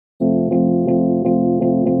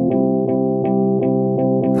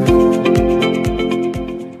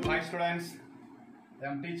I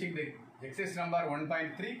am teaching the exercise number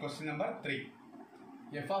 1.3 question number 3.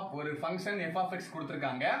 F of ஒரு function f of x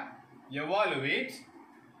கொடுத்திருக்காங்க. Evaluate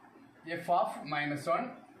f of minus 1.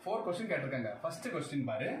 4 question கேட்டிருக்காங்க. First question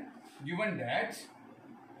பாரு. Given that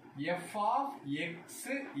f of x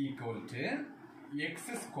equal to x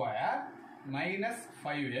square minus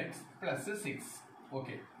 5x plus 6.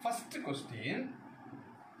 Okay. First question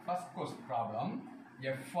problem.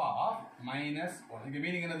 F of minus 1. இதுக்கு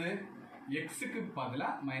meaning என்னது? x க்கு பதிலா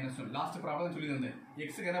minus 1. Last problem சொல்லியிருந்தேன். x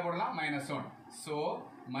க்கு என்ன போடலாம்? minus 1. So,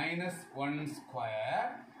 minus 1 square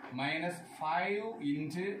minus 5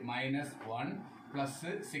 into minus 1 plus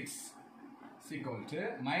 6 is equal to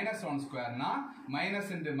minus 1 square na minus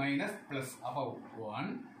into minus plus above 1.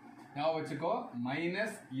 Now, வச்சுக்கோ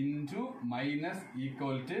minus into minus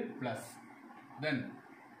equal to plus. Then,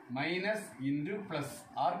 minus into plus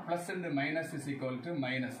or plus and minus is equal to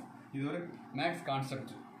minus. இது ஒரு max concept.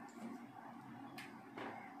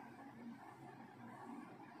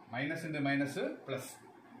 Minus into minus plus.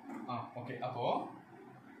 Okay. அப்போ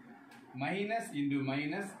minus into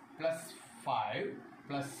minus plus 5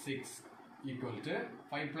 plus 6 equal to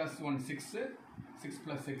 5 plus 1 6, 6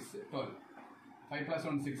 plus 6 12. 5 plus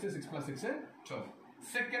 1 6, 6 plus 6 12.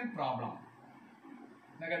 Second problem.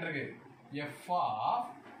 என்ன கேட்டிருக்கு? f of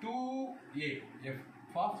 2a.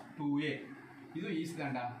 f of 2a. இது easy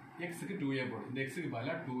தான்டா. x க்கு 2a போடு. இந்த x க்கு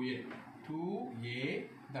பதிலா 2a. 2a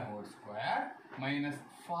the whole square minus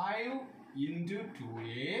 5 into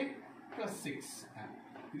 2a plus 6.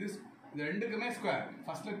 இது ரெண்டுக்குமே ஸ்கொயர்.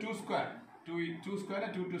 ஃபர்ஸ்ட்ல 2 square. 2 square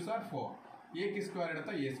 2 2s are 4. a க்கு ஸ்கொயர்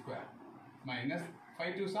எடுத்தா a square minus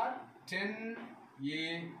 5 2s are 10a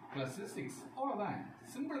plus 6. அவ்வளவுதான்.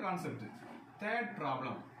 Simple concept. Third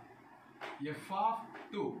problem. f of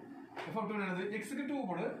 2. f of 2 என்னது? x க்கு 2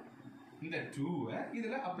 போடு. இந்த 2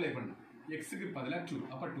 இதுல அப்ளை பண்ணு. x க்கு பதிலா 2.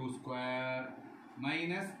 அப்ப 2 square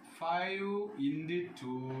minus 5 into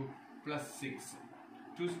 2 plus 6.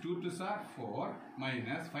 2 2s are 4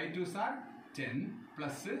 minus 5 2s are 10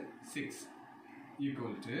 plus 6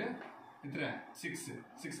 equal to 6.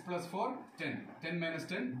 6 plus 4 10. 10 minus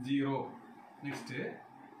 10 0. Next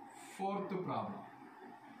fourth problem.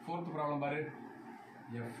 Fourth problem பாரு.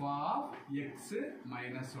 f of x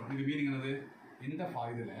minus 1. இது மீனிங் என்னது? இந்த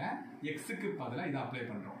இதுல x க்கு பதிலா இத அப்ளை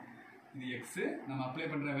பண்றோம். இது x நம்ம அப்ளை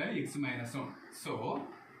பண்ற வேல்யூ x minus 1. So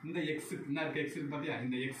இந்த x என்ன இருக்கு? x இருக்கு பாத்தியா?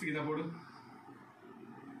 இந்த x இத போடு.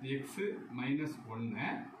 இந்த x minus 1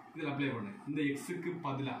 இதுல அப்ளை பண்ணு. இந்த x க்கு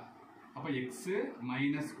பதிலா அப்ப x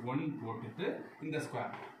minus 1 போட்டுட்டு இந்த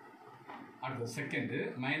ஸ்கொயர். அடுத்து செகண்ட்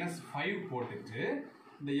minus 5 போட்டுட்டு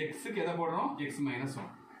இந்த x க்கு எதை போடுறோம்? x minus 1.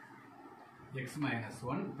 x minus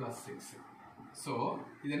 1 plus 6. So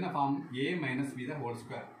இது என்ன form? a minus b the whole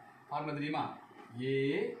square. Formula தெரியுமா? a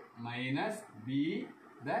minus b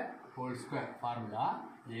the whole square. Formula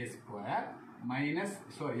a square minus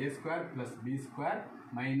a square plus b square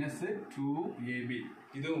minus 2ab.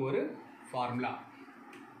 இது ஒரு formula.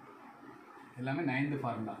 எல்லாமே 9th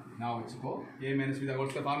formula. நான் வச்சுக்கோ a minus b the whole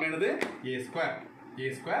square formula என்னது? a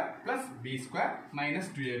square plus b square minus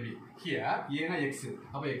 2ab. Here a na x.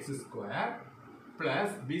 அப்ப x square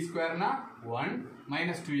plus b square na 1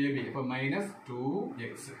 minus 2ab. அப்ப minus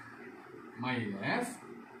 2x minus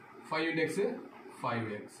 5 into x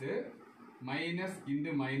 5x minus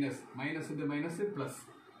into minus into minus plus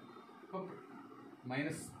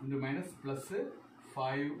minus into minus plus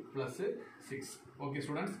 5 plus 6. Okay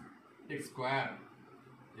students, x square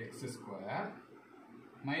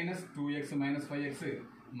minus 2x minus 5x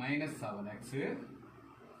minus 7x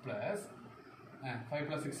plus 5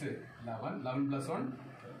 plus 6 11 plus 1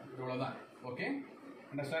 இவ்வளவுதான். Okay,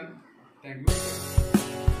 understand? Thank you.